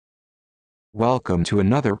Welcome to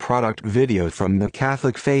another product video from the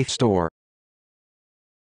Catholic Faith Store.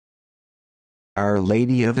 Our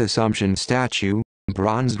Lady of Assumption statue,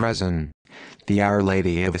 bronzed resin. The Our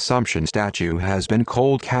Lady of Assumption statue has been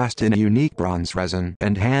cold cast in a unique bronze resin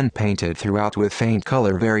and hand-painted throughout with faint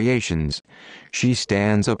color variations. She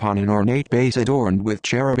stands upon an ornate base adorned with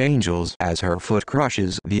cherub angels as her foot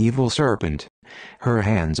crushes the evil serpent. Her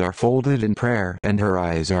hands are folded in prayer and her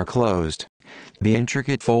eyes are closed. The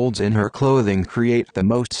intricate folds in her clothing create the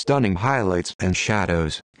most stunning highlights and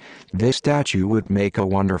shadows. This statue would make a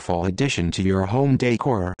wonderful addition to your home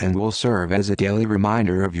decor and will serve as a daily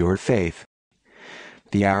reminder of your faith.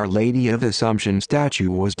 The Our Lady of Assumption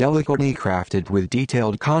statue was delicately crafted with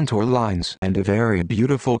detailed contour lines and a very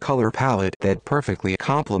beautiful color palette that perfectly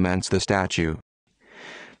complements the statue.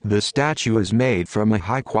 The statue is made from a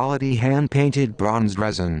high-quality hand-painted bronzed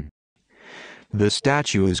resin. The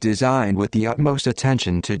statue is designed with the utmost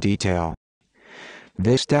attention to detail.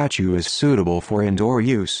 This statue is suitable for indoor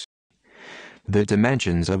use. The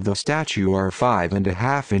dimensions of the statue are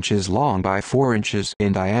 5.5 inches long by 4 inches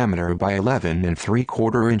in diameter by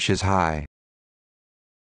 11.75 inches high.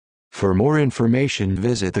 For more information,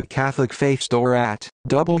 visit the Catholic Faith Store at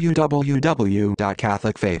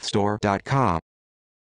www.catholicfaithstore.com.